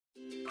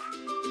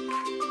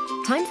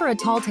Time for a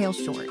Talltale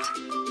short.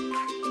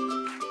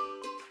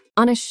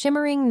 On a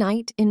shimmering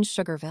night in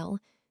Sugarville,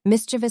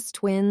 mischievous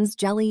twins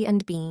Jelli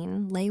and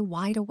Bean lay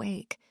wide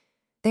awake.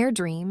 Their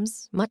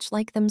dreams, much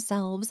like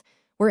themselves,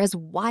 were as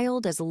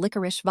wild as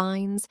licorice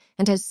vines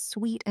and as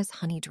sweet as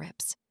honey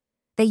drips.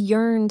 They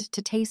yearned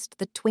to taste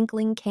the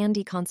twinkling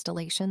candy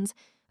constellations,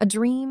 a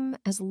dream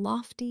as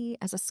lofty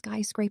as a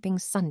skyscraping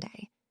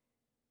sundae.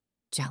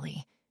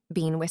 "Jelli,"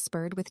 Bean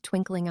whispered with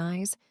twinkling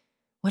eyes,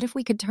 "what if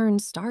we could turn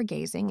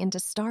stargazing into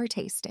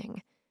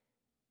star-tasting?"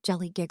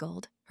 Jelli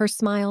giggled, her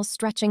smile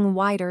stretching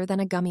wider than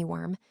a gummy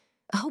worm.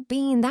 "Oh,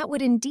 Bean, that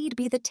would indeed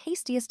be the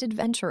tastiest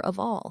adventure of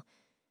all."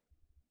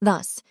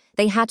 Thus,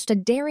 they hatched a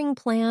daring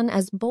plan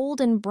as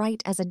bold and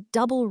bright as a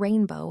double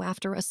rainbow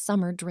after a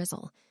summer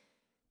drizzle.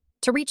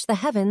 To reach the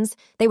heavens,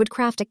 they would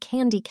craft a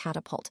candy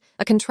catapult,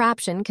 a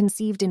contraption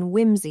conceived in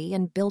whimsy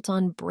and built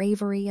on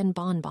bravery and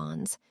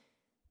bonbons.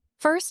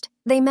 First,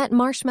 they met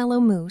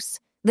Marshmallow Moose,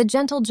 the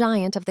gentle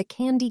giant of the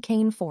candy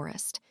cane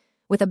forest.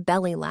 With a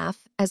belly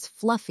laugh as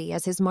fluffy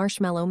as his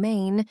marshmallow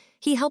mane,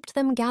 he helped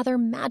them gather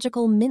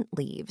magical mint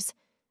leaves,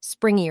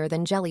 springier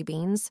than jelly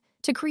beans,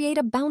 to create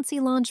a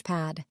bouncy launch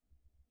pad.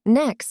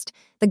 Next,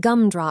 the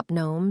gumdrop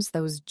gnomes,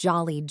 those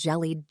jolly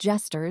jellied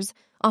jesters,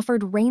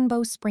 offered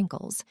rainbow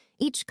sprinkles,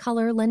 each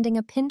color lending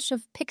a pinch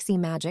of pixie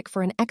magic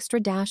for an extra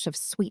dash of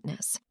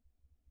sweetness.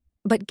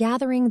 But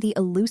gathering the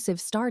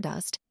elusive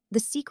Stardust, the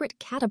secret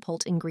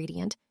catapult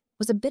ingredient,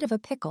 was a bit of a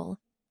pickle,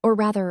 or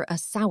rather a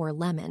sour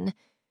lemon.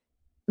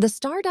 The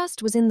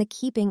Stardust was in the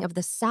keeping of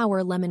the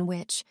sour lemon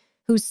witch,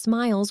 whose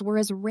smiles were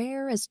as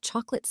rare as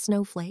chocolate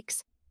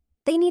snowflakes.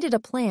 They needed a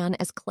plan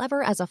as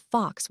clever as a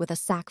fox with a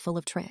sack full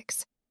of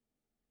tricks.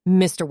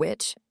 "Mr.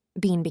 Witch,"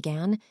 Bean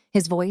began,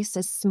 his voice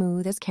as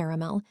smooth as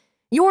caramel,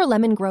 "your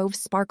lemon grove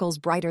sparkles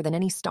brighter than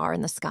any star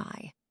in the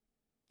sky."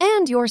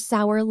 "And your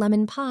sour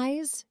lemon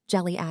pies,"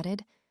 Jelli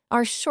added,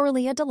 "are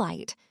surely a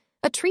delight,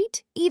 a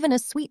treat even a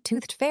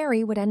sweet-toothed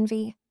fairy would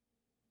envy."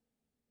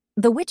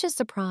 The witch's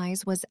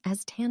surprise was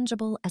as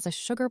tangible as a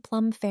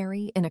sugar-plum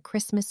fairy in a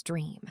Christmas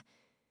dream.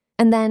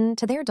 And then,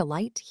 to their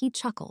delight, he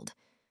chuckled,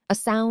 a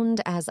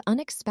sound as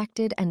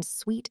unexpected and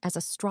sweet as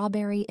a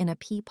strawberry in a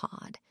pea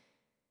pod.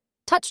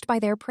 Touched by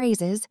their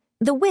praises,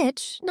 the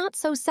witch, not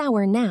so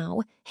sour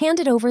now,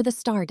 handed over the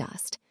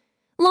Stardust.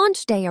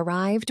 Launch day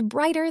arrived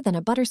brighter than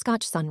a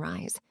butterscotch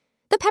sunrise.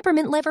 The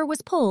peppermint lever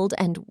was pulled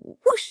and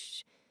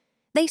whoosh!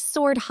 They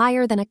soared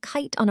higher than a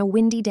kite on a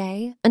windy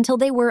day until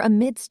they were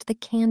amidst the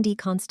Candy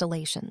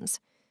Constellations.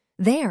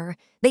 There,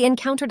 they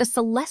encountered a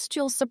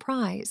celestial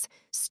surprise,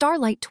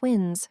 starlight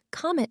twins,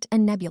 Comet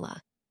and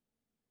Nebula.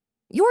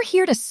 "You're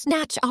here to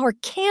snatch our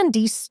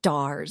candy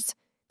stars,"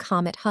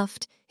 Comet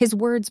huffed, his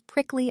words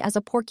prickly as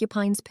a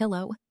porcupine's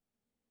pillow.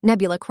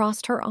 Nebula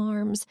crossed her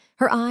arms,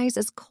 her eyes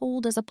as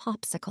cold as a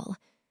popsicle.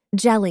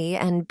 Jelli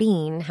and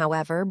Bean,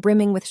 however,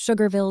 brimming with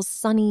Sugarville's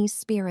sunny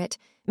spirit,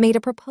 made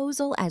a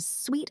proposal as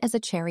sweet as a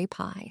cherry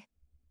pie.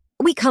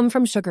 "We come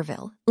from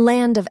Sugarville,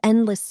 land of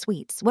endless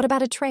sweets. What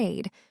about a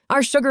trade?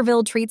 Are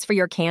Sugarville treats for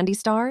your candy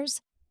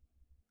stars?"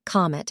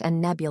 Comet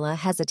and Nebula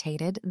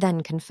hesitated,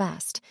 then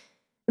confessed.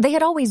 They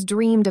had always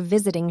dreamed of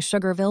visiting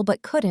Sugarville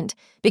but couldn't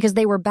because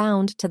they were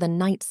bound to the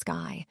night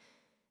sky.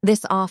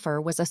 This offer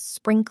was a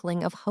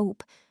sprinkling of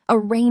hope, a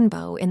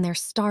rainbow in their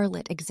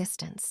starlit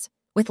existence.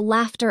 With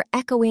laughter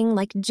echoing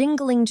like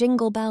jingling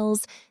jingle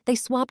bells, they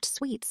swapped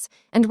sweets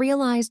and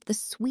realized the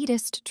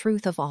sweetest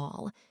truth of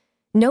all.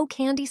 No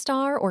candy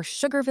star or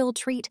Sugarville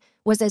treat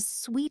was as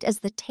sweet as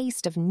the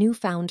taste of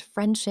newfound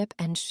friendship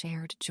and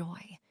shared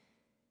joy.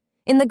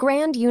 In the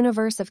grand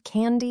universe of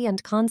candy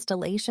and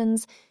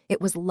constellations,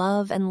 it was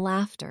love and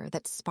laughter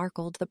that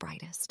sparkled the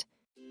brightest.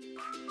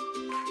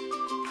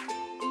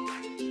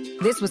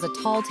 This was a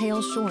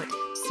Talltale short,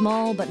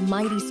 small but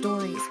mighty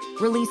stories,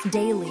 released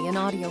daily in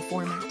audio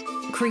format.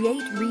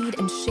 Create, read,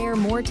 and share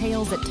more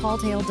tales at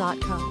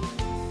talltale.co.